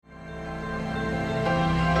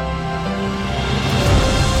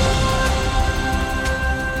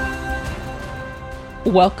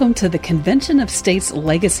Welcome to the Convention of States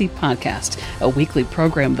Legacy Podcast, a weekly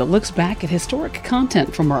program that looks back at historic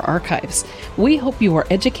content from our archives. We hope you are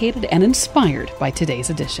educated and inspired by today's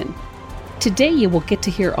edition. Today you will get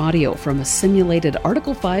to hear audio from a simulated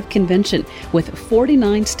Article 5 convention with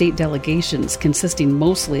 49 state delegations consisting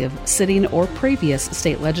mostly of sitting or previous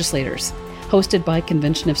state legislators. Hosted by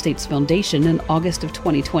Convention of States Foundation in August of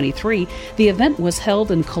 2023, the event was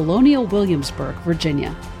held in Colonial Williamsburg,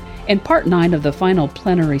 Virginia. In Part 9 of the final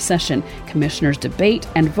plenary session, commissioners debate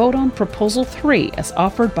and vote on Proposal 3 as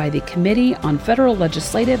offered by the Committee on Federal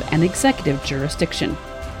Legislative and Executive Jurisdiction.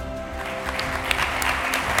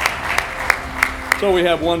 So we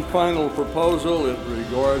have one final proposal. It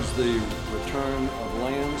regards the return of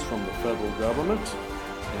lands from the federal government.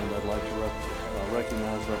 And I'd like to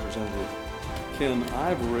recognize Representative Ken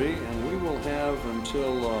Ivory, and we will have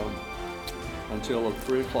until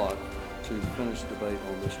 3 o'clock to finish debate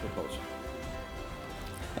on this proposal.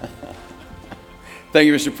 Thank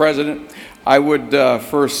you, Mr. President. I would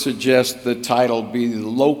first suggest the title be the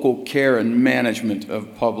Local Care and Management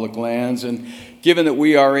of Public Lands. And given that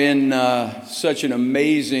we are in such an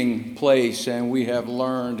amazing place and we have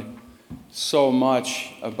learned so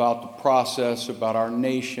much about the process, about our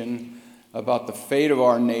nation, about the fate of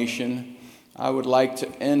our nation, I would like to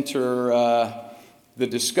enter the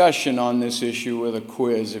discussion on this issue with a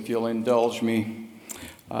quiz, if you'll indulge me.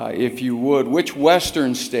 If you would, which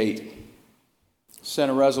Western state sent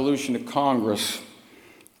a resolution to Congress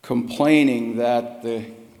complaining that the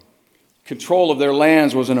control of their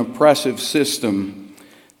lands was an oppressive system,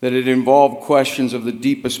 that it involved questions of the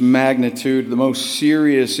deepest magnitude, the most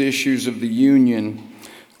serious issues of the Union?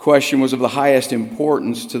 The question was of the highest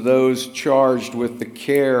importance to those charged with the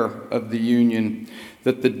care of the Union,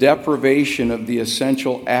 that the deprivation of the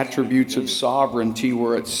essential attributes of sovereignty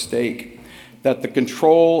were at stake, that the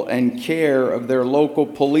control and care of their local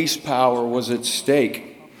police power was at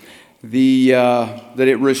stake, that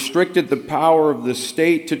it restricted the power of the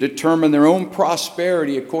state to determine their own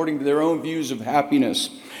prosperity according to their own views of happiness,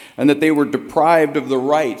 and that they were deprived of the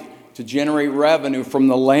right to generate revenue from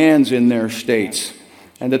the lands in their states,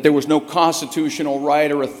 and that there was no constitutional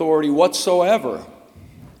right or authority whatsoever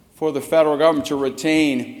for the federal government to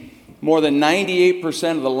retain more than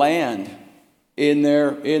 98% of the land in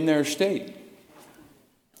their state.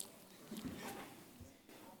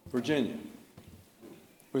 Virginia.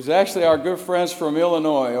 It was actually our good friends from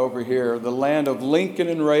Illinois over here, the land of Lincoln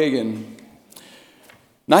and Reagan.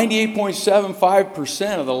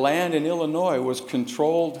 98.75% of the land in Illinois was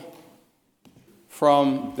controlled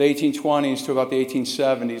from the 1820s to about the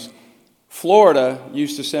 1870s. Florida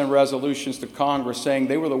used to send resolutions to Congress saying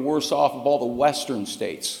they were the worst off of all the western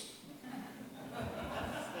states.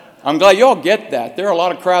 I'm glad you all get that. There are a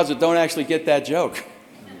lot of crowds that don't actually get that joke.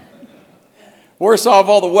 Worse off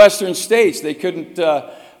all the western states. They couldn't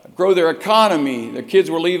grow their economy. Their kids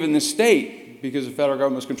were leaving the state because the federal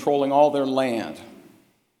government was controlling all their land.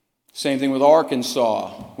 Same thing with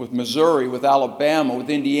Arkansas, with Missouri, with Alabama, with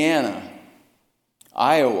Indiana,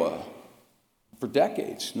 Iowa. For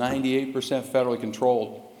decades, 98% federally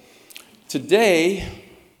controlled. Today,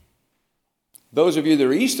 those of you that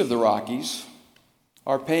are east of the Rockies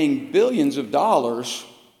are paying billions of dollars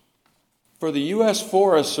for the U.S.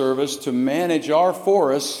 Forest Service to manage our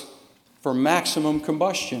forests for maximum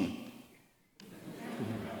combustion.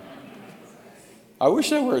 I wish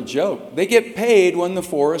that were a joke. They get paid when the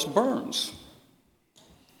forest burns.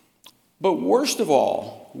 But worst of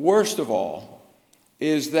all,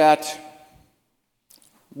 is that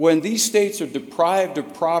when these states are deprived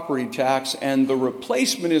of property tax and the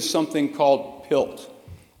replacement is something called PILT,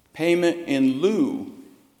 payment in lieu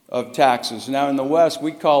of taxes. Now in the West,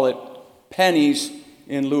 we call it pennies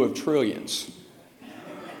in lieu of trillions.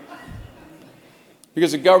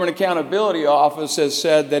 Because the Government Accountability Office has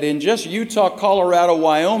said that in just Utah, Colorado,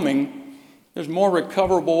 Wyoming, there's more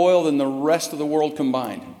recoverable oil than the rest of the world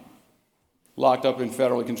combined, locked up in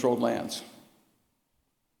federally controlled lands.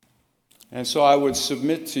 And so I would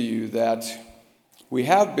submit to you that we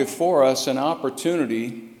have before us an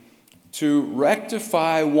opportunity to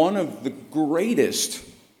rectify one of the greatest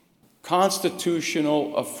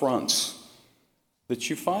constitutional affronts that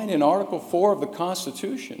you find in Article 4 of the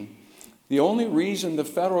Constitution. The only reason the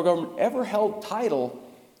federal government ever held title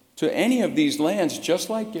to any of these lands, just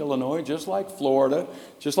like Illinois, just like Florida,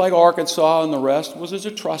 just like Arkansas and the rest, was as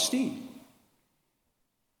a trustee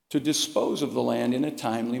to dispose of the land in a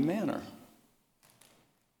timely manner.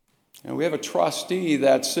 And we have a trustee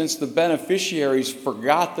that, since the beneficiaries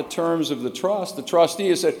forgot the terms of the trustee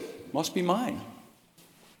has said, must be mine.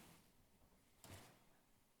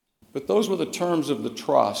 But those were the terms of the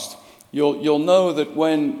trust. You'll know that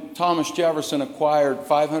when Thomas Jefferson acquired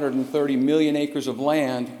 530 million acres of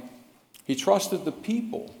land, he trusted the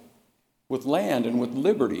people with land and with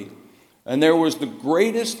liberty. And there was the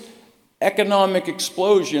greatest economic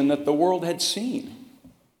explosion that the world had seen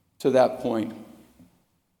to that point.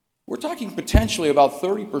 We're talking potentially about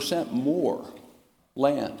 30% more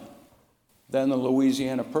land than the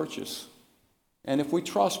Louisiana Purchase. And if we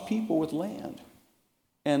trust people with land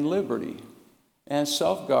and liberty and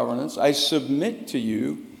self-governance, I submit to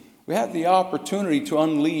you, we have the opportunity to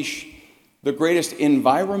unleash the greatest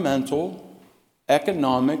environmental,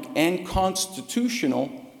 economic, and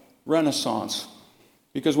constitutional renaissance.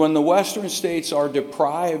 Because when the western states are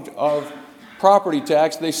deprived of property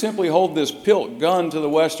tax, they simply hold this pilt gun to the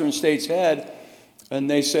western states' head, and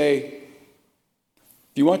they say,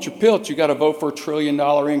 if you want your pilt, you got to vote for a $1 trillion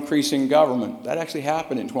increase in government. That actually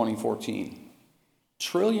happened in 2014. $1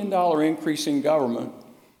 trillion increase in government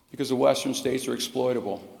because the western states are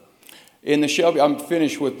exploitable. In the Shelby, I'm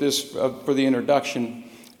finished with this for the introduction.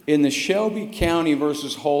 In the Shelby County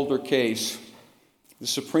versus Holder case, the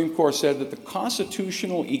Supreme Court said that the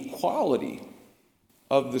constitutional equality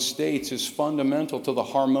of the states is fundamental to the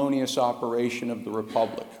harmonious operation of the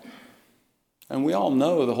republic. And we all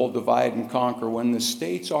know the whole divide and conquer. When the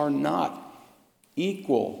states are not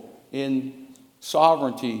equal in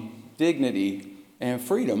sovereignty, dignity, and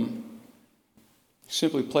freedom,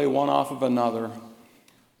 simply play one off of another.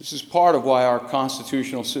 This is part of why our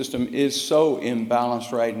constitutional system is so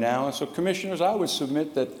imbalanced right now. And so, commissioners, I would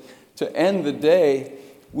submit that to end the day,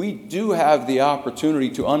 we do have the opportunity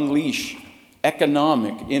to unleash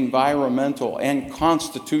economic, environmental, and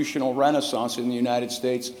constitutional renaissance in the United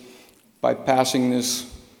States by passing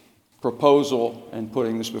this proposal and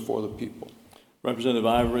putting this before the people. Representative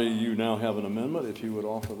Ivory, you now have an amendment, if you would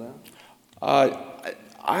offer that.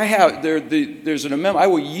 I have, there's an amendment. I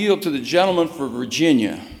will yield to the gentleman for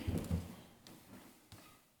Virginia.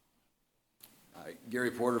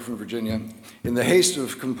 Gary Porter from Virginia. In the haste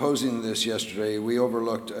of composing this yesterday, we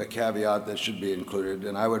overlooked a caveat that should be included,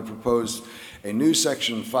 and I would propose a new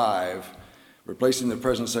Section 5, replacing the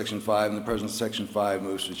present Section 5, and the present Section 5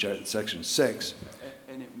 moves to Section 6.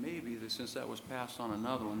 And it may be that since that was passed on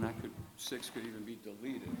another one, 6 could even be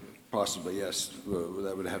deleted. Possibly, yes.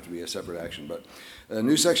 That would have to be a separate action. But a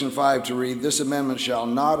new Section 5 to read, this amendment shall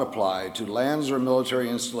not apply to lands or military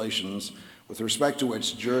installations with respect to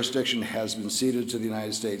which jurisdiction has been ceded to the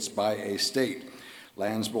United States by a state,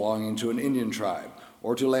 lands belonging to an Indian tribe,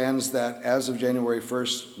 or to lands that, as of January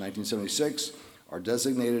 1st, 1976, are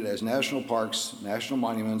designated as national parks, national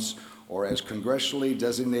monuments, or as congressionally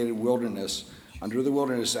designated wilderness under the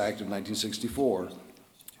Wilderness Act of 1964,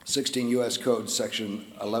 16 U.S. Code, Section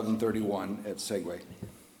 1131 et segue.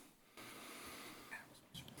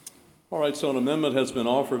 All right, so an amendment has been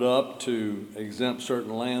offered up to exempt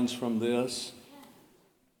certain lands from this.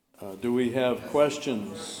 Do we have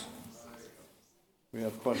questions? We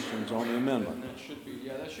have questions on the amendment. That should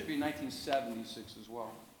be 1976 as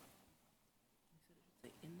well.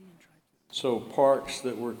 So parks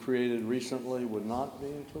that were created recently would not be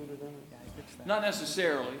included in it? Not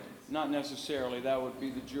necessarily. Not necessarily. That would be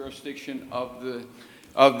the jurisdiction of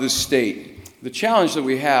the state. The challenge that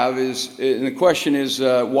we have is, and the question is,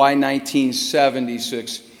 why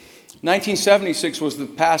 1976? 1976 was the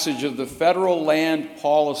passage of the Federal Land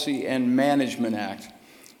Policy and Management Act.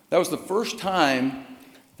 That was the first time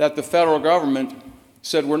that the federal government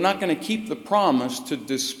said, we're not going to keep the promise to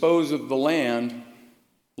dispose of the land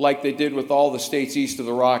like they did with all the states east of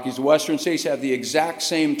the Rockies. The western states have the exact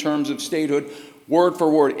same terms of statehood, word for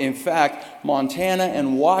word. In fact, Montana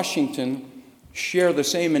and Washington share the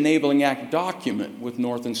same Enabling Act document with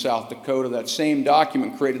North and South Dakota. That same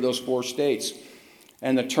document created those 4 states,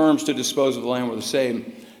 and the terms to dispose of the land were the same.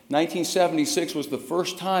 1976 was the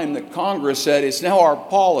first time that Congress said it's now our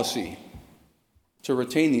policy to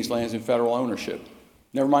retain these lands in federal ownership.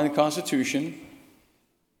 Never mind the Constitution,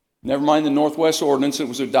 never mind the Northwest Ordinance that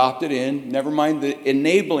was adopted in, never mind the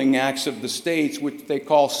enabling acts of the states, which they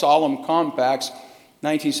call solemn compacts.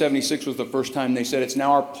 1976 was the first time they said it's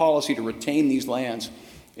now our policy to retain these lands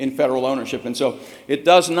in federal ownership. And so it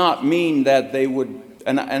does not mean that they would,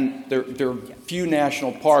 and there are few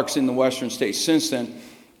national parks in the western states since then,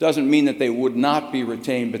 doesn't mean that they would not be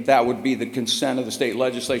retained, but that would be the consent of the state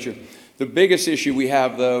legislature. The biggest issue we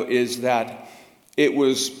have, though, is that it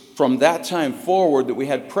was from that time forward that we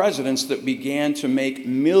had presidents that began to make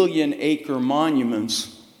million-acre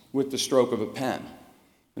monuments with the stroke of a pen.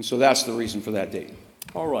 And so that's the reason for that date.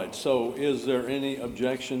 All right, so is there any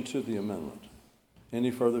objection to the amendment?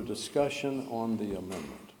 Any further discussion on the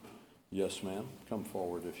amendment? Yes, ma'am. Come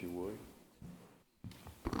forward if you would.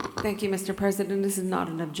 Thank you, Mr. President. This is not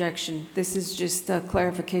an objection. This is just a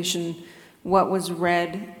clarification. What was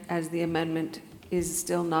read as the amendment is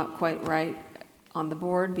still not quite right on the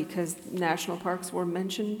board because national parks were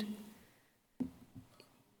mentioned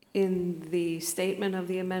in the statement of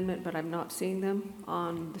the amendment, but I'm not seeing them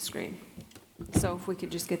on the screen. So if we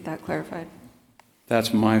could just get that clarified.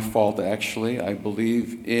 That's my fault, actually. I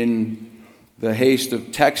believe in the haste of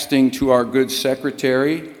texting to our good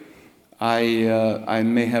secretary, I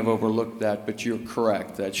may have overlooked that, but you're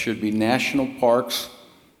correct. That should be national parks.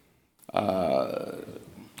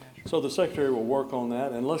 So the secretary will work on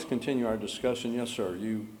that, and let's continue our discussion. Yes, sir.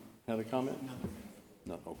 You had a comment?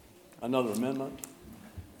 No. Okay. Another amendment?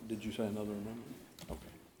 Did you say another amendment?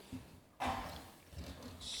 Okay.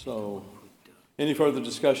 So, any further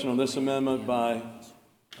discussion on this amendment by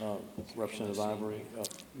Representative Ivory?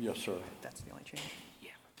 Yes, sir. That's the only change.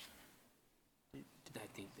 Yeah. I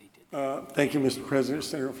think they did. Thank you, Mr. President.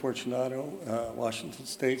 Senator Fortunato, Washington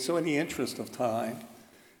State. So in the interest of time,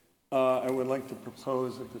 I would like to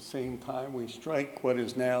propose at the same time we strike what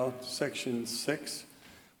is now Section 6.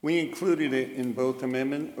 We included it in both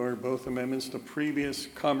amendments, the previous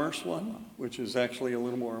commerce one, which is actually a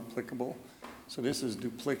little more applicable. So this is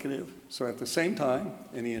duplicative. So at the same time,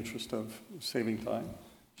 in the interest of saving time,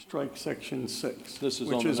 strike Section 6, This is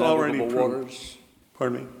which on is the already navigable approved. waters?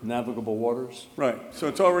 Pardon me? Navigable waters? Right. So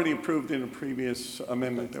it's already approved in a previous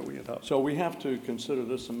amendment that we adopted. So we have to consider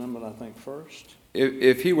this amendment, I think, first.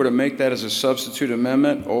 If he were to make that as a substitute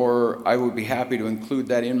amendment, or I would be happy to include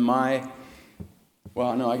that in my,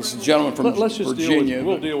 well, no, I guess the gentleman from Let's just Virginia.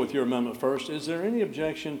 we'll deal with your amendment first. Is there any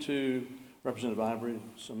objection to Representative Ivory's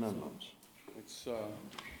amendments? It's,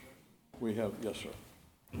 We have, yes, sir.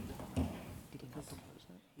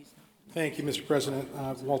 Thank you, Mr. President.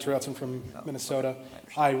 Walter Hudson from Minnesota.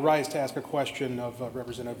 I rise to ask a question of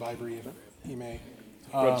Representative Ivory, if he may.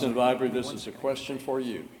 Representative Ivory, this is a question for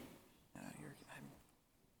you.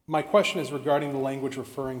 My question is regarding the language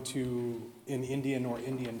referring to an Indian or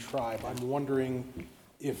Indian tribe. I'm wondering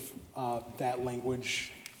if that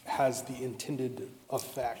language has the intended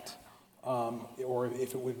effect, or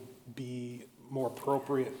if it would be more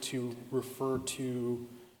appropriate to refer to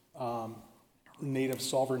native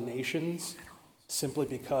sovereign nations, simply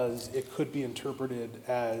because it could be interpreted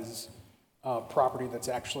as property that's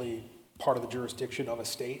actually part of the jurisdiction of a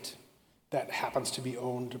state that happens to be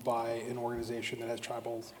owned by an organization that has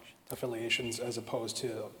tribal affiliations as opposed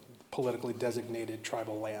to politically designated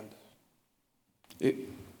tribal land.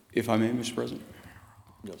 If I may, Mr. President?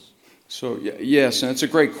 Yes. So, yes, and it's a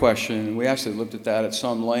great question. We actually looked at that at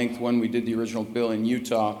some length when we did the original bill in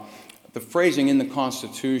Utah. The phrasing in the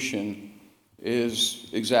Constitution is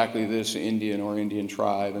exactly this, Indian or Indian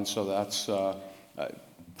tribe, and so that's, I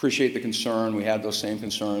appreciate the concern. We had those same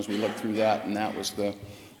concerns. We looked through that, and that was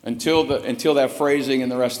until that phrasing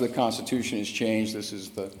and the rest of the Constitution is changed, this is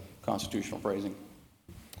the constitutional phrasing.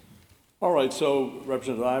 All right, so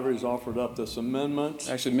Representative Ivory has offered up this amendment.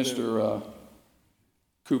 Actually, Mr.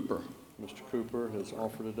 Cooper. Mr. Cooper has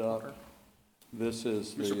offered it up. This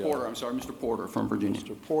is the... Mr. Porter, I'm sorry, Mr. Porter from Virginia.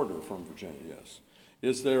 Mr. Porter from Virginia, yes.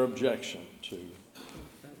 Is there objection to?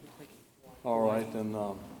 All right, then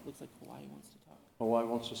Looks like Hawaii wants to talk. Hawaii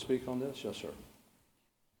wants to speak on this? Yes, sir.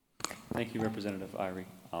 Thank you, Representative Ivory.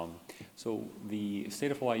 So the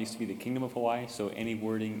state of Hawaii used to be the Kingdom of Hawaii, so any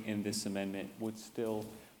wording in this amendment would still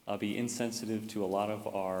be insensitive to a lot of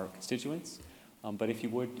our constituents. But if you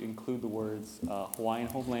would include the words Hawaiian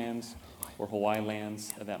homelands or Hawaii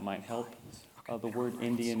lands, that might help. The word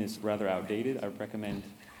Indian is rather outdated. I would recommend,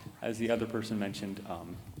 as the other person mentioned,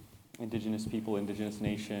 indigenous people, indigenous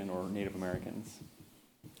nation, or Native Americans.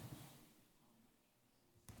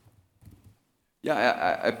 Yeah,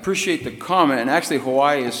 I appreciate the comment, and actually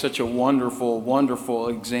Hawaii is such a wonderful, wonderful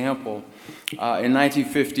example. In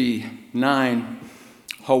 1959,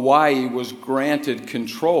 Hawaii was granted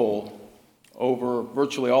control over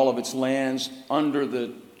virtually all of its lands under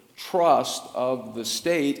the trust of the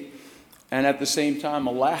state, and at the same time,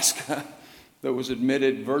 Alaska, that was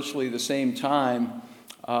admitted virtually the same time,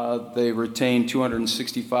 they retained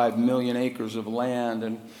 265 million acres of land.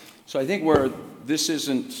 And so I think where this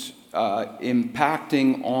isn't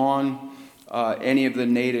impacting on any of the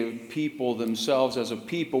native people themselves as a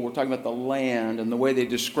people, we're talking about the land, and the way they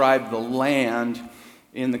describe the land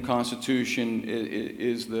in the Constitution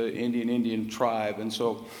is the Indian tribe. And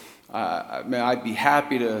so I'd be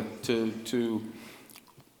happy to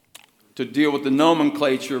deal with the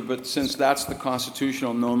nomenclature, but since that's the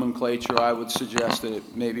constitutional nomenclature, I would suggest that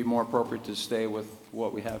it may be more appropriate to stay with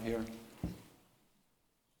what we have here.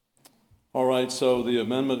 All right, so the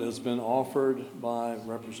amendment has been offered by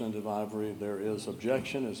Representative Ivory. There is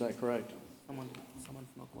objection, is that correct? Someone from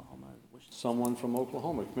Oklahoma. Someone from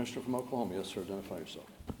Oklahoma, Commissioner from Oklahoma. Yes, sir, identify yourself.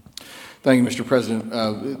 Thank you, Mr.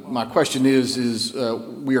 President. My question is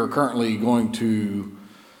we are currently going to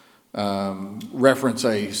reference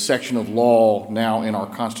a section of law now in our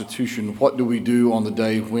Constitution. What do we do on the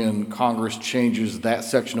day when Congress changes that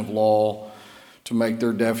section of law to make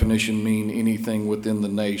their definition mean anything within the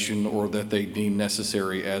nation or that they deem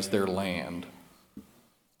necessary as their land?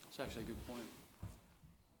 That's actually a good point.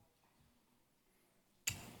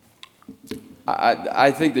 I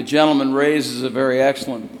think the gentleman raises a very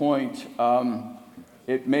excellent point.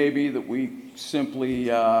 It may be that we simply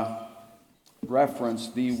reference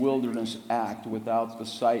the Wilderness Act without the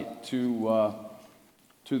cite to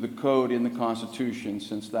the code in the Constitution,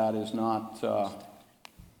 since that is not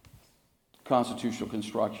constitutional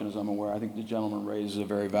construction, as I'm aware. I think the gentleman raises a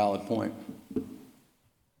very valid point.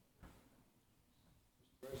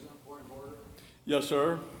 President, point of order. Yes,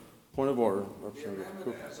 sir. Point of order, Representative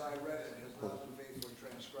Cooper. As I read it, has not been faithfully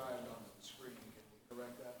transcribed on the screen. Can we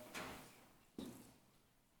correct that?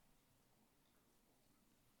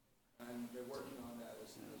 And they're working on that as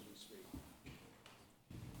we speak.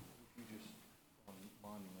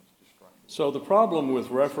 So the problem with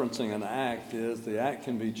referencing an act is the act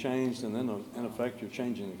can be changed, and then in effect you're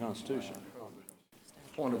changing the Constitution.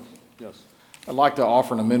 Yes. I'd like to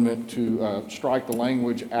offer an amendment to strike the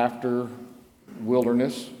language after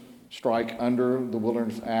wilderness, strike under the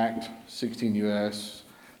Wilderness Act, 16 U.S.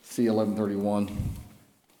 C 1131.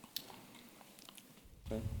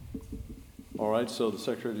 Okay. All right, so the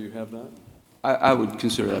Secretary, do you have that? I would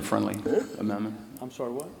consider that a friendly amendment. I'm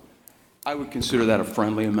sorry, what? I would consider that a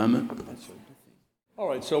friendly amendment. All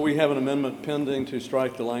right, so we have an amendment pending to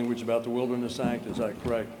strike the language about the Wilderness Act, is that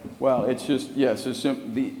correct? Well, it's just, yes, it's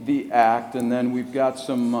the act, and then we've got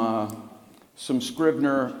some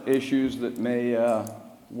Scrivener issues that may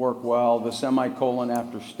work well. The semicolon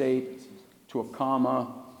after state to a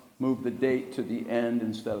comma, move the date to the end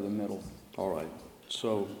instead of the middle. All right,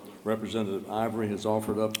 so Representative Ivory has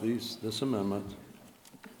offered up this amendment.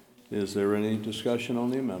 Is there any discussion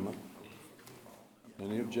on the amendment?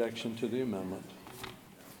 Any objection to the amendment?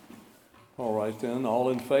 All right, then, all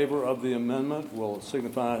in favor of the amendment will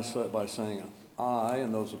signify by saying aye,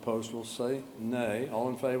 and those opposed will say nay. All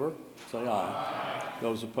in favor, say aye.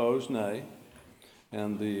 Those opposed, nay.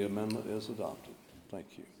 And the amendment is adopted.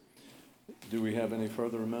 Thank you. Do we have any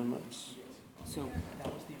further amendments? So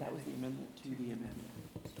that was the amendment to the amendment.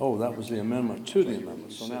 Oh, that was the amendment to the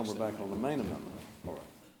amendment. So now we're back on the main amendment. All right.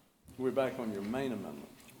 We're back on your main amendment.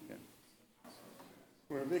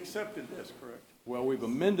 We've accepted this, correct? Well, we've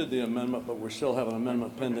amended the amendment, but we still have an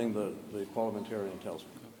amendment pending, the parliamentarian tells me.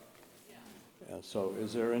 Yeah, so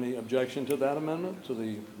is there any objection to that amendment, to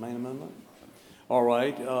the main amendment? All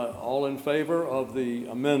right, all in favor of the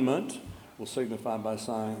amendment will signify by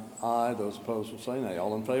saying aye. Those opposed will say nay.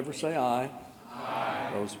 All in favor say aye.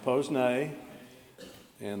 Aye. Those opposed, nay.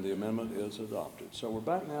 And the amendment is adopted. So we're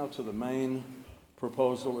back now to the main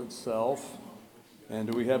proposal itself.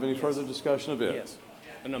 And do we have any further discussion of it? Yes,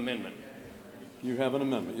 an amendment. You have an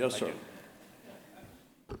amendment. Yes, sir.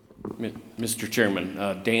 Mr.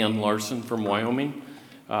 Chairman, Dan Larson from Wyoming.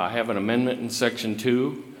 I have an amendment in Section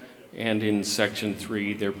 2 and in Section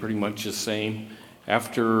 3. They're pretty much the same.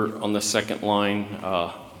 After, on the second line,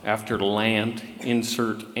 after land,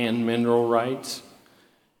 insert and mineral rights.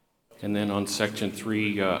 And then on Section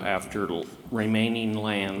 3, after remaining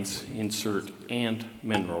lands, insert and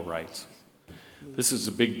mineral rights. This is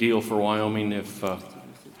a big deal for Wyoming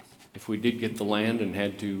if we did get the land and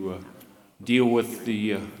had to deal with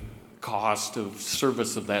the cost of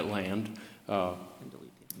service of that land.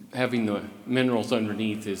 Having the minerals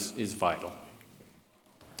underneath is vital.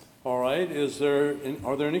 All right.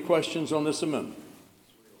 Are there any questions on this amendment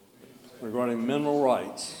regarding mineral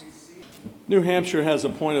rights? New Hampshire has a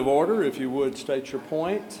point of order. If you would state your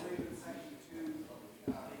point.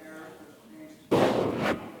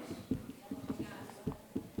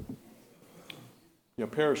 Yeah,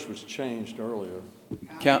 parish was changed earlier.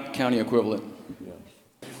 County equivalent. Yes.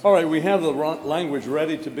 All right, we have the language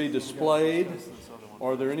ready to be displayed.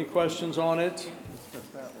 Are there any questions on it?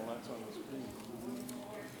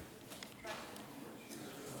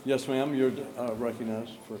 Yes, ma'am, you're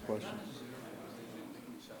recognized for a question.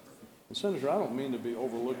 Senator, I don't mean to be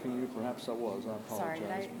overlooking you. Perhaps I was. I apologize. Sorry,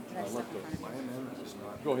 did I step in front of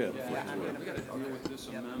you? Go ahead.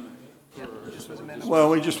 Well,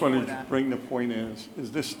 we just wanted to bring the point is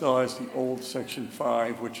this still has the old Section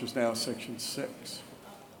 5, which is now Section 6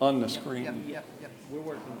 on the screen. Yep. We're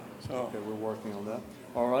working. Okay, we're working on that.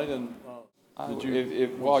 All right, and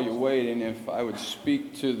While you're waiting, if I would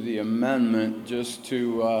speak to the amendment, just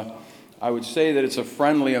to, I would say that it's a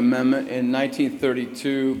friendly amendment. In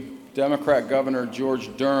 1932, Democrat Governor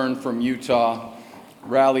George Dern from Utah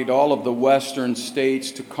rallied all of the western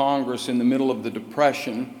states to Congress in the middle of the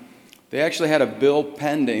Depression. They actually had a bill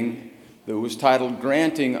pending that was titled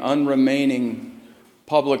Granting Unremaining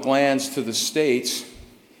Public Lands to the States.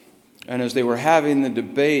 And as they were having the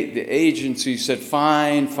debate, the agency said,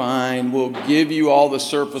 fine, we'll give you all the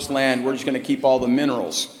surface land. We're just going to keep all the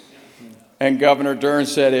minerals. And Governor Dern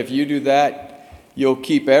said, if you do that, you'll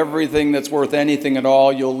keep everything that's worth anything at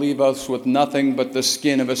all. You'll leave us with nothing but the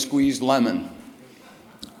skin of a squeezed lemon.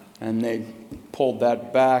 And they pulled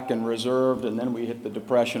that back and reserved, and then we hit the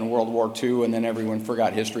Depression and World War II, and then everyone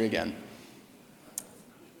forgot history again.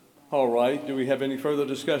 All right. Do we have any further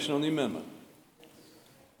discussion on the amendment?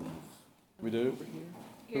 We do?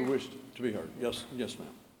 Who wished to be heard? Yes,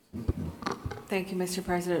 ma'am. Thank you, Mr.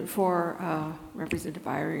 President. For Representative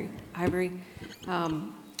Ivory,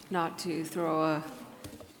 not to throw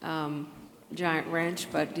a giant wrench,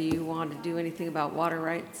 but do you want to do anything about water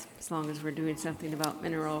rights, as long as we're doing something about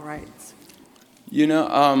mineral rights? You know,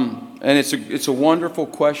 and it's a wonderful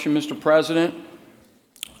question, Mr. President.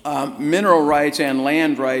 Mineral rights and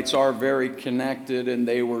land rights are very connected, and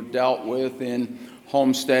they were dealt with in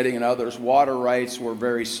homesteading and others. Water rights were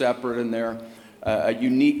very separate, and they're a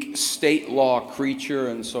unique state law creature.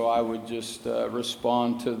 And so I would just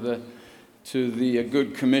respond to the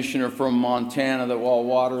good commissioner from Montana that while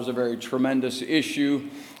water is a very tremendous issue,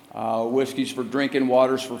 whiskey's for drinking,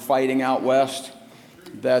 water's for fighting out west,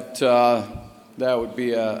 that would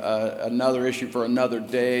be another issue for another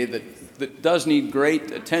day that does need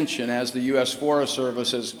great attention, as the U.S. Forest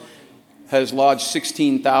Service has lodged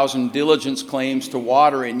 16,000 diligence claims to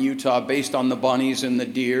water in Utah based on the bunnies and the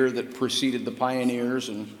deer that preceded the pioneers,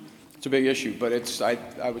 and it's a big issue, but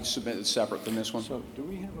I would submit it's separate from this one. So do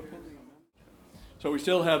we have a pending amendment? So we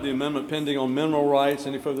still have the amendment pending on mineral rights.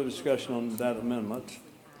 Any further discussion on that amendment?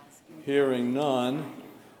 Hearing none,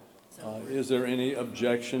 is there any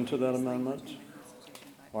objection to that amendment?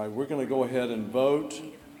 All right, we're going to go ahead and vote.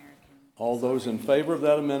 All those in favor of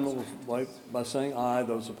that amendment will vote by saying aye.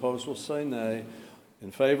 Those opposed will say nay.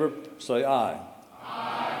 In favor, say aye.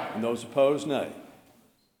 Aye. And those opposed, nay.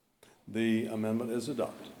 The amendment is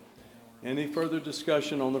adopted. Any further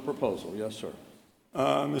discussion on the proposal? Yes, sir.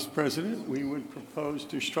 Mr. President, we would propose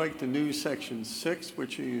to strike the new Section 6,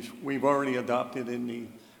 which we've already adopted in the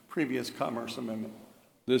previous Commerce Amendment.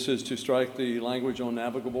 This is to strike the language on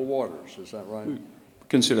navigable waters. Is that right?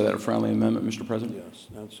 Consider that a friendly amendment, Mr. President. Yes,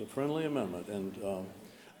 that's a friendly amendment. And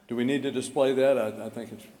do we need to display that? I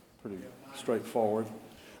think it's pretty straightforward.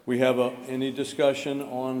 We have any discussion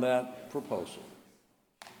on that proposal?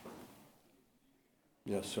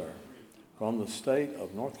 Yes, sir. From the state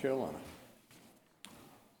of North Carolina.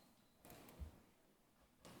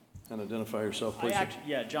 And identify yourself, please.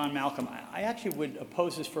 John Malcolm. I actually would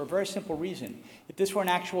oppose this for a very simple reason. If this were an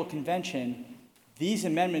actual convention, these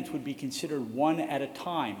amendments would be considered one at a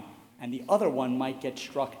time, and the other one might get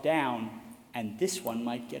struck down, and this one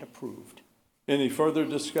might get approved. Any further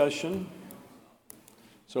discussion?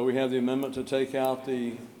 So we have the amendment to take out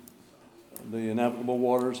the navigable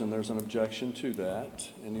waters, and there's an objection to that.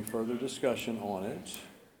 Any further discussion on it?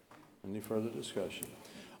 Any further discussion?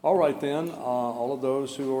 All right, then. All of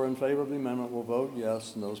those who are in favor of the amendment will vote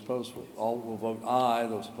yes, and those opposed will vote aye.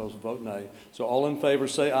 Those opposed will vote nay. So all in favor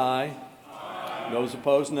say aye. Those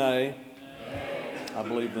opposed, nay. I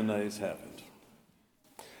believe the nays have it.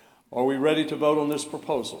 Are we ready to vote on this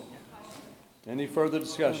proposal? Any further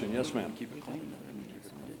discussion? Yes, ma'am. We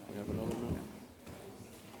have another minute.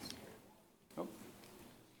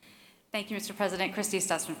 Thank you, Mr. President. Christy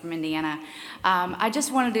Stussman from Indiana. I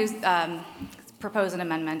just wanted to propose an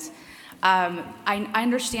amendment. I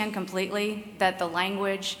understand completely that the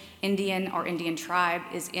language Indian or Indian tribe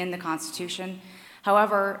is in the Constitution.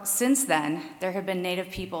 However, since then, there have been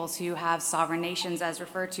Native peoples who have sovereign nations, as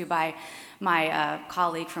referred to by my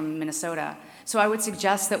colleague from Minnesota. So I would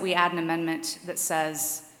suggest that we add an amendment that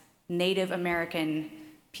says Native American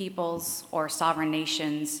peoples or sovereign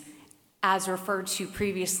nations, as referred to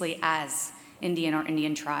previously as Indian or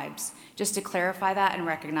Indian tribes, just to clarify that and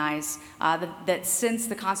recognize that since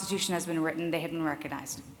the Constitution has been written, they have been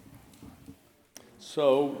recognized.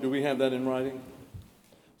 So do we have that in writing?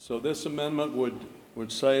 So this amendment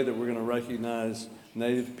would say that we're going to recognize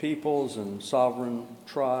Native peoples and sovereign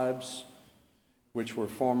tribes, which were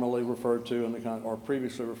formerly referred to or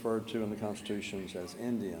previously referred to in the constitutions as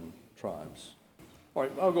Indian tribes. All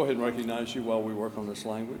right, I'll go ahead and recognize you while we work on this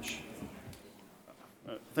language.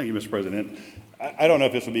 Thank you, Mr. President. I don't know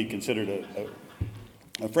if this will be considered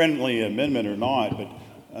a friendly amendment or not, but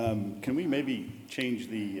can we maybe change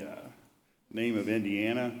the name of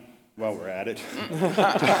Indiana while we're at it?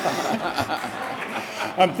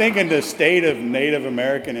 I'm thinking the state of Native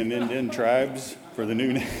American and Indian tribes for the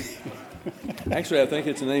new name. Actually, I think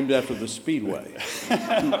it's named after the Speedway.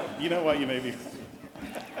 You know what? You may be.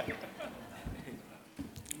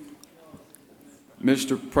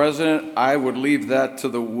 Mr. President, I would leave that to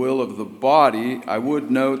the will of the body. I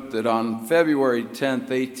would note that on February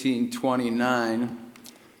 10th, 1829,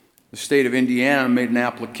 the state of Indiana made an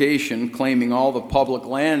application claiming all the public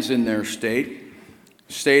lands in their state,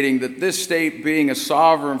 stating that this state, being a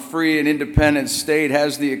sovereign, free, and independent state,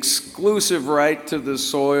 has the exclusive right to the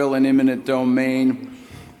soil and eminent domain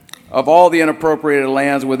of all the unappropriated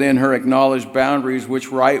lands within her acknowledged boundaries,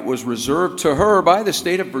 which right was reserved to her by the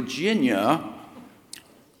state of Virginia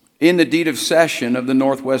in the deed of cession of the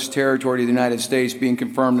Northwest Territory of the United States, being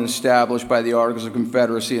confirmed and established by the Articles of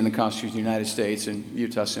Confederacy and the Constitution of the United States. And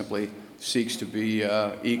Utah simply seeks to be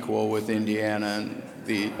equal with Indiana and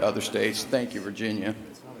the other states. Thank you, Virginia.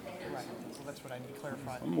 So that's what I need to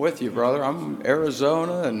clarify. I'm with you, brother. I'm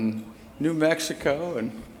Arizona and New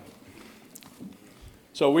Mexico.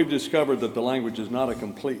 So we've discovered that the language is not a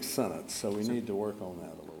complete sentence, so we need to work on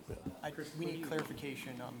that a little bit. We need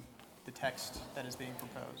clarification on the text that is being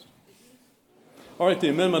proposed. All right, the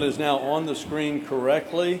amendment is now on the screen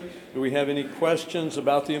correctly. Do we have any questions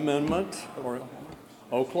about the amendment? Or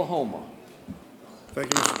Oklahoma.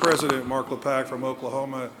 Thank you, Mr. President. Mark Lepak from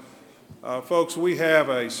Oklahoma. Folks, we have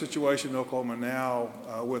a situation in Oklahoma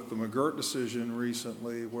now with the McGirt decision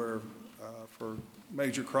recently where for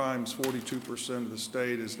major crimes, 42% of the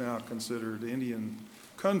state is now considered Indian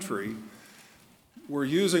country. We're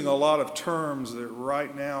using a lot of terms that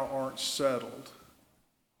right now aren't settled,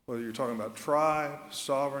 whether you're talking about tribe,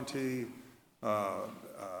 sovereignty,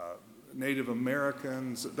 Native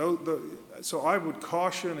Americans. So I would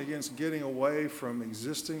caution against getting away from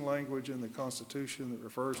existing language in the Constitution that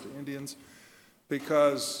refers to Indians,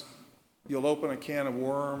 because you'll open a can of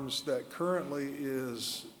worms that currently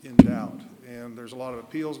is in doubt. And there's a lot of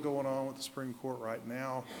appeals going on with the Supreme Court right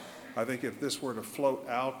now. I think if this were to float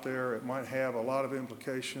out there, it might have a lot of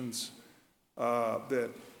implications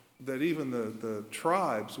that even the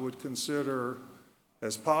tribes would consider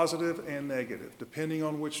as positive and negative, depending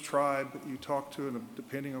on which tribe you talk to and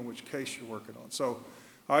depending on which case you're working on. So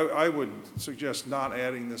I would suggest not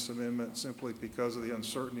adding this amendment simply because of the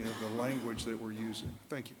uncertainty of the language that we're using.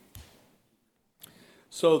 Thank you.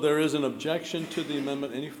 So there is an objection to the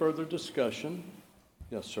amendment. Any further discussion?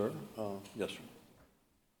 Yes, sir. Yes, sir.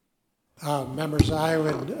 Members, I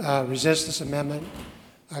would resist this amendment.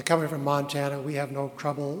 Coming from Montana, we have no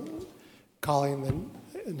trouble calling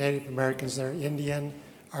the Native Americans there Indian.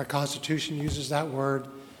 Our Constitution uses that word.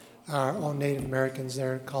 Our own Native Americans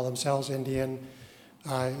there call themselves Indian.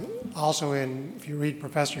 Also, if you read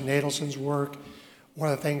Professor Nadelson's work,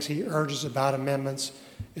 one of the things he urges about amendments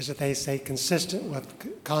is that they stay consistent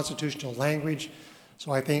with constitutional language.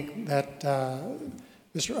 So I think that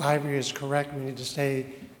Mr. Ivory is correct. We need to stay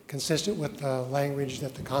consistent with the language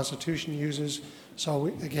that the Constitution uses. So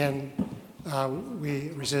again, we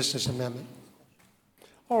resist this amendment.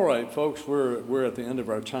 All right, folks, we're at the end of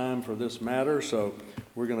our time for this matter, so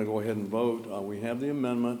we're going to go ahead and vote. We have the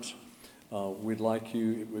amendment. We'd like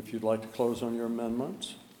you, if you'd like to close on your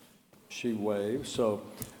amendment. She waves. So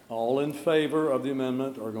all in favor of the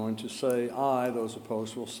amendment are going to say aye. Those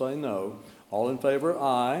opposed will say no. All in favor,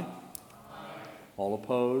 aye. Aye. All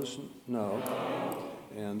opposed, no.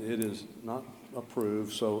 And it is not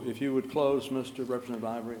approved. So if you would close, Mr. Representative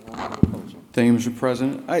Ivory, on the proposal. Thank you, Mr.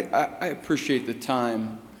 President. I appreciate the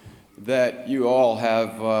time that you all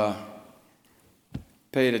have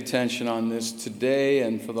paid attention on this today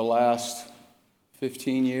and for the last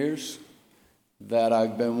 15 years that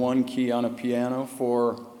I've been one key on a piano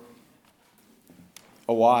for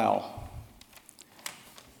a while,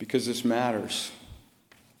 because this matters.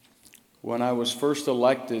 When I was first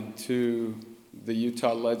elected to the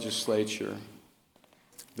Utah legislature,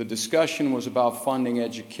 the discussion was about funding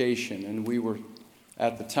education, and we were,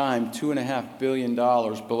 at the time, $2.5 billion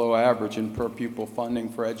below average in per pupil funding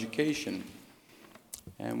for education.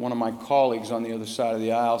 And one of my colleagues on the other side of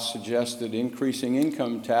the aisle suggested increasing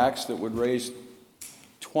income tax that would raise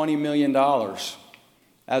 $20 million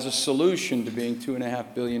as a solution to being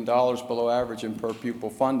 $2.5 billion below average in per pupil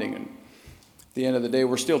funding. And at the end of the day,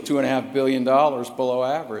 we're still $2.5 billion below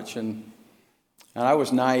average. And I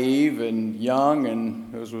was naive and young,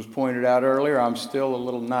 and as was pointed out earlier, I'm still a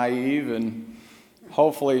little naive and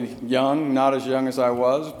hopefully young, not as young as I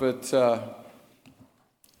was, but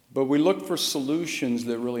But we looked for solutions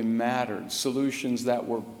that really mattered, solutions that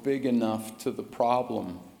were big enough to the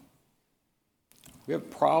problem. We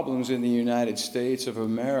have problems in the United States of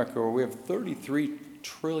America where we have $33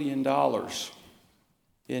 trillion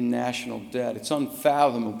in national debt. It's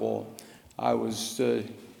unfathomable. I was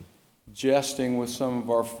jesting with some of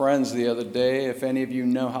our friends the other day. If any of you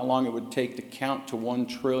know how long it would take to count to 1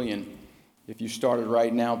 trillion if you started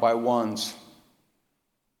right now by ones.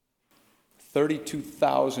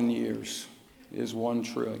 32,000 years is 1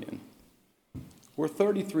 trillion. We're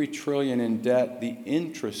 33 trillion in debt. The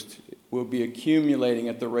interest will be accumulating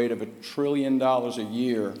at the rate of $1 trillion a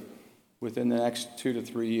year within the next 2 to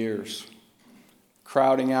 3 years,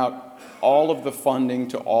 crowding out all of the funding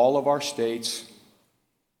to all of our states.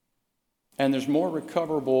 And there's more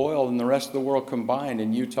recoverable oil than the rest of the world combined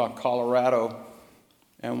in Utah, Colorado,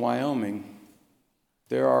 and Wyoming.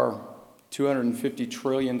 There are $250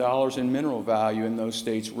 trillion in mineral value in those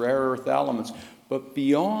states, rare earth elements. But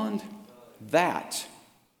beyond that,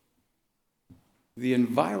 the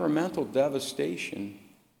environmental devastation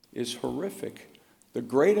is horrific. The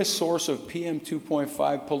greatest source of PM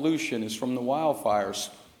 2.5 pollution is from the wildfires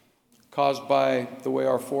caused by the way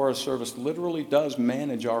our Forest Service literally does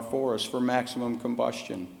manage our forests for maximum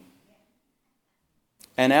combustion.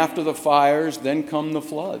 And after the fires, then come the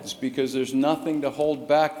floods, because there's nothing to hold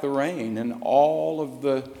back the rain, and all of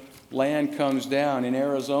the land comes down. In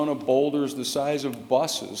Arizona, boulders the size of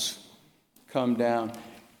buses come down,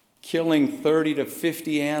 killing 30 to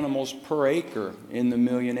 50 animals per acre in the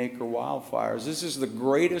million-acre wildfires. This is the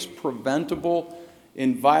greatest preventable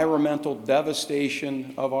environmental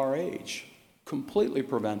devastation of our age, completely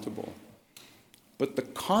preventable. But the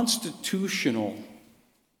constitutional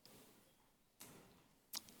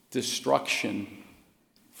destruction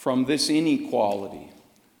from this inequality,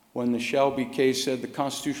 when the Shelby case said the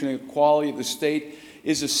constitutional equality of the state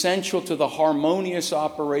is essential to the harmonious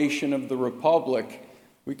operation of the republic,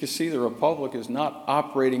 we can see the republic is not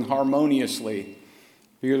operating harmoniously,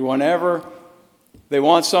 because whenever they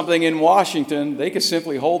want something in Washington, they can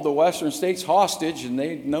simply hold the western states hostage and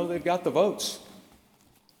they know they've got the votes.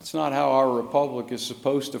 It's not how our republic is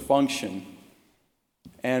supposed to function.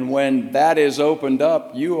 And when that is opened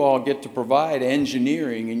up, you all get to provide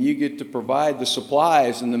engineering, and you get to provide the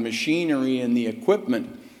supplies and the machinery and the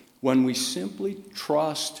equipment when we simply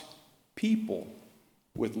trust people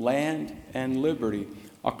with land and liberty.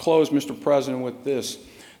 I'll close, Mr. President, with this.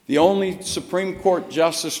 The only Supreme Court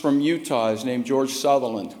justice from Utah is named George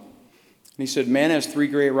Sutherland. And he said, man has 3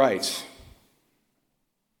 great rights: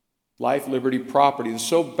 life, liberty, property. They're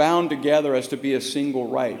so bound together as to be a single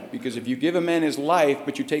right. Because if you give a man his life,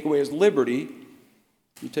 but you take away his liberty,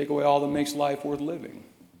 you take away all that makes life worth living.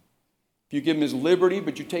 If you give him his liberty,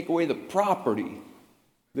 but you take away the property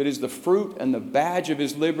that is the fruit and the badge of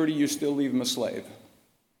his liberty, you still leave him a slave.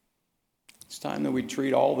 It's time that we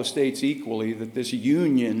treat all the states equally, that this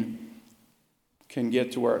union can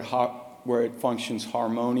get to where it functions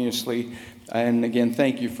harmoniously. And again,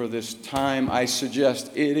 thank you for this time. I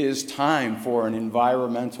suggest it is time for an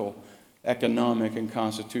environmental, economic, and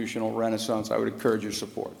constitutional renaissance. I would encourage your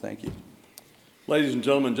support. Thank you. Ladies and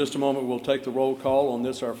gentlemen, in just a moment we'll take the roll call on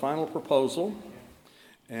this, our final proposal.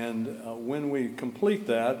 And when we complete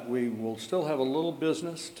that, we will still have a little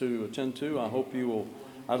business to attend to. I hope you will.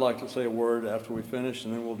 I'd like to say a word after we finish,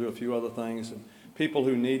 and then we'll do a few other things. And people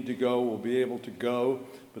who need to go will be able to go,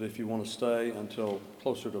 but if you want to stay until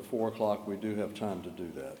closer to 4 o'clock, we do have time to do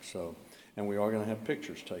that. So, and we are going to have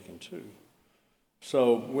pictures taken too.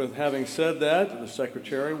 So, with having said that, the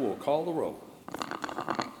secretary will call the roll.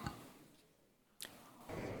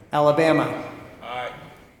 Alabama. Aye.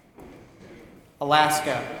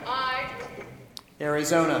 Alaska. Aye.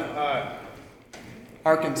 Arizona. Aye.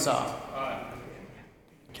 Arkansas. Aye.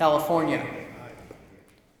 California. Aye.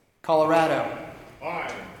 Colorado.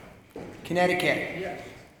 Aye. Connecticut. Yes.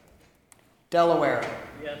 Delaware.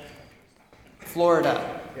 Yes.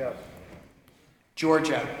 Florida. Yes.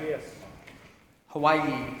 Georgia. Yes.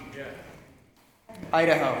 Hawaii. Yes.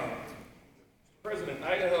 Idaho. President,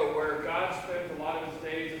 Idaho, where God spends a lot of his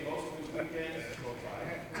days and most of his weekends.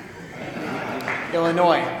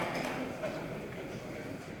 Illinois.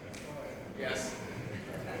 Yes.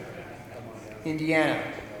 Indiana.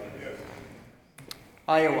 Yes.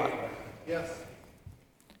 Iowa. Yes.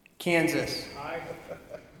 Kansas. Aye.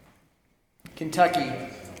 Kentucky.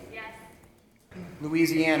 Yes.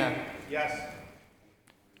 Louisiana. Yes.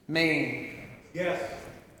 Maine. Yes.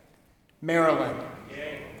 Maryland.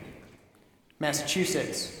 Yay.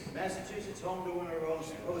 Massachusetts. Massachusetts, home to one of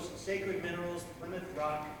our most sacred minerals, Plymouth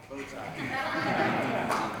Rock, both sides.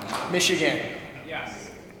 Michigan.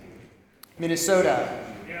 Yes. Minnesota.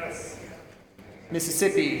 Yes.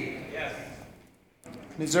 Mississippi. Yes.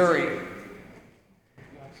 Missouri.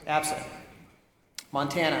 Absent.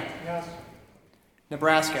 Montana. Yes.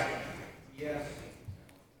 Nebraska. Yes.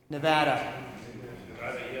 Nevada.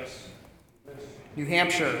 Nevada, yes. New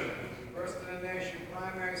Hampshire. First in the nation,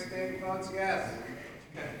 primary state votes yes.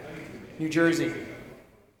 New Jersey.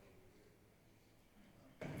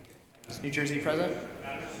 Is New Jersey present?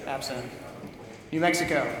 Absent. New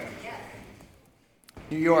Mexico. Yes.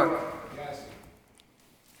 New York. Yes.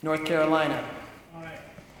 North Carolina. Aye.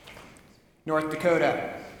 North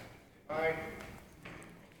Dakota. Aye.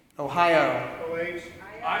 Ohio. OH.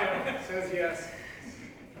 Aye. Says yes.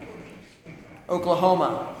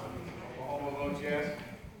 Oklahoma. Oklahoma votes yes.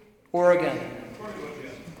 Oregon. Oregon votes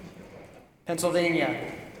yes.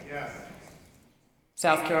 Pennsylvania. Yes.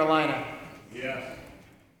 South Carolina. Yes.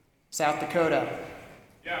 South Dakota.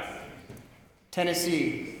 Yes.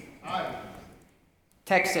 Tennessee. Aye.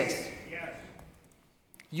 Texas. Yes.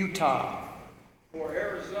 Utah. For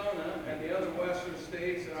Arizona and the other western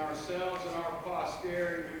states and ourselves and our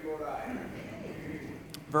posterity, we vote aye.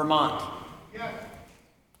 Vermont. Yes.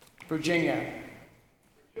 Virginia.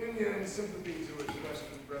 Virginia in sympathy to its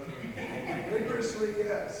western brethren. Vigorously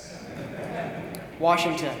yes.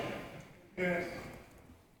 Washington. Yes.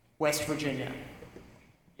 West Virginia.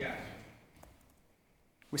 Yes.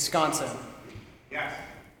 Wisconsin. Yes.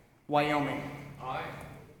 Wyoming. Aye.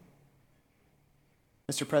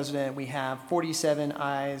 Mr. President, we have 47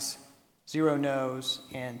 ayes, 0 noes,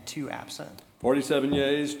 and 2 absent. 47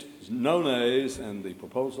 yeas, no nays, and the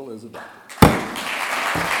proposal is adopted.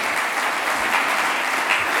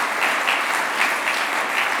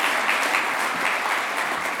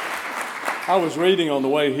 I was reading on the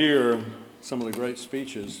way here some of the great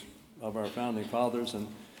speeches of our founding fathers, and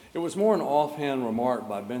it was more an offhand remark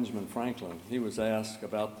by Benjamin Franklin. He was asked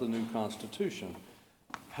about the new Constitution,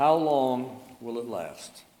 how long will it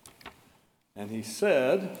last? And he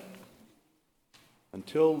said,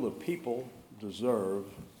 until the people deserve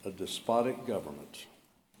a despotic government.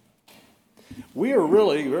 We are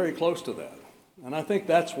really very close to that, and I think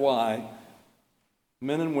that's why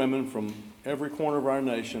men and women from every corner of our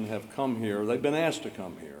nation have come here. They've been asked to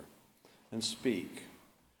come here and speak.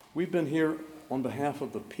 We've been here on behalf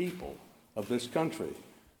of the people of this country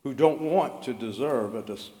who don't want to deserve a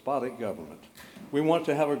despotic government. We want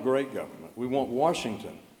to have a great government. We want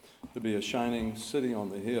Washington to be a shining city on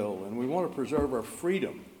the hill, and we want to preserve our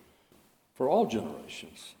freedom for all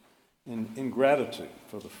generations in gratitude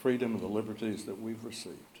for the freedom and the liberties that we've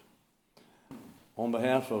received. On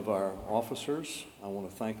behalf of our officers, I want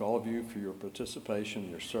to thank all of you for your participation,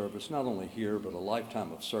 your service, not only here, but a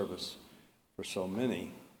lifetime of service for so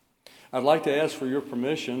many. I'd like to ask for your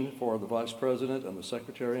permission for the Vice President and the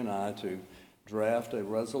Secretary and I to draft a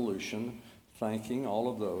resolution thanking all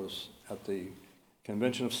of those at the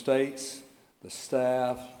Convention of States, the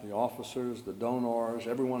staff, the officers, the donors,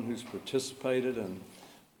 everyone who's participated and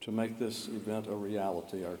to make this event a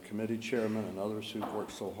reality, our committee chairman and others who've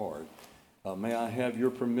worked so hard. May I have your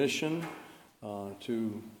permission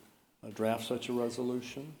to draft such a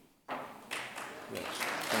resolution? Yes,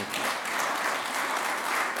 thank you.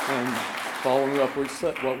 And following up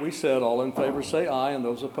what we said, all in favor say aye, and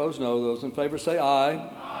those opposed no. Those in favor say aye.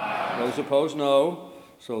 Aye. Those opposed no.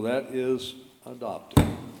 So that is adopted.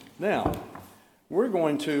 Now, we're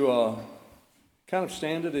going to kind of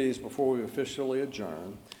stand at ease before we officially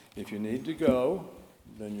adjourn. If you need to go,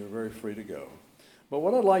 then you're very free to go. But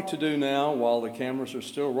what I'd like to do now, while the cameras are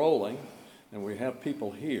still rolling and we have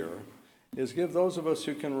people here, is give those of us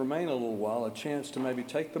who can remain a little while a chance to maybe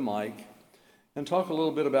take the mic and talk a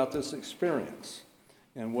little bit about this experience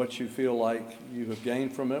and what you feel like you have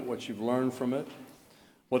gained from it, what you've learned from it,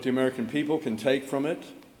 what the American people can take from it,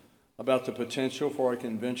 about the potential for a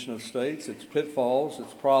convention of states, its pitfalls,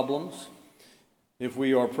 its problems. If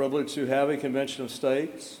we are privileged to have a convention of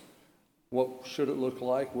states, what should it look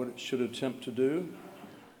like, what it should attempt to do?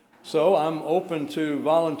 So I'm open to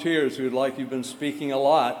volunteers who'd like, you've been speaking a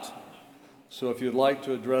lot, so if you'd like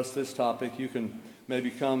to address this topic, you can maybe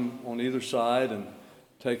come on either side and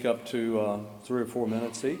take up to 3 or 4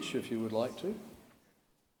 minutes each if you would like to.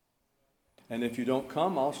 And if you don't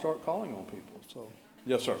come, I'll start calling on people. So,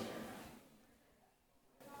 yes, sir.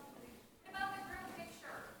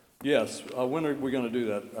 Yes. When are we going to do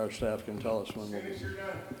that? Our staff can tell us when we'll be.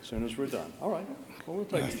 As soon as we're done. All right. Well, we'll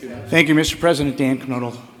take a few minutes. Thank you, Mr. President. Dan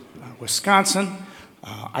Knodel, Wisconsin.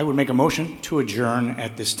 I would make a motion to adjourn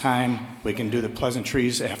at this time. We can do the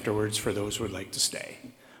pleasantries afterwards for those who would like to stay.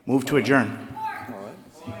 Move to adjourn. All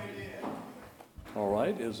right. All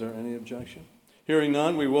right. Is there any objection? Hearing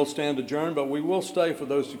none, we will stand adjourned, but we will stay for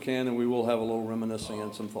those who can, and we will have a little reminiscing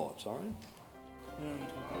and some thoughts, all right?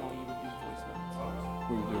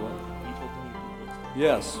 We would do what?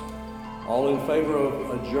 Yes. All in favor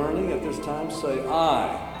of adjourning at this time, say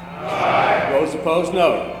aye. Aye. Those opposed,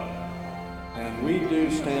 no. And we do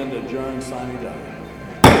stand adjourned, sine die.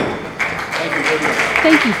 Thank you very much.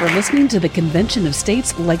 Thank you for listening to the Convention of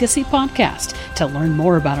States Legacy Podcast. To learn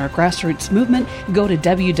more about our grassroots movement, go to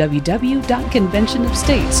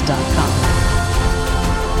www.conventionofstates.com.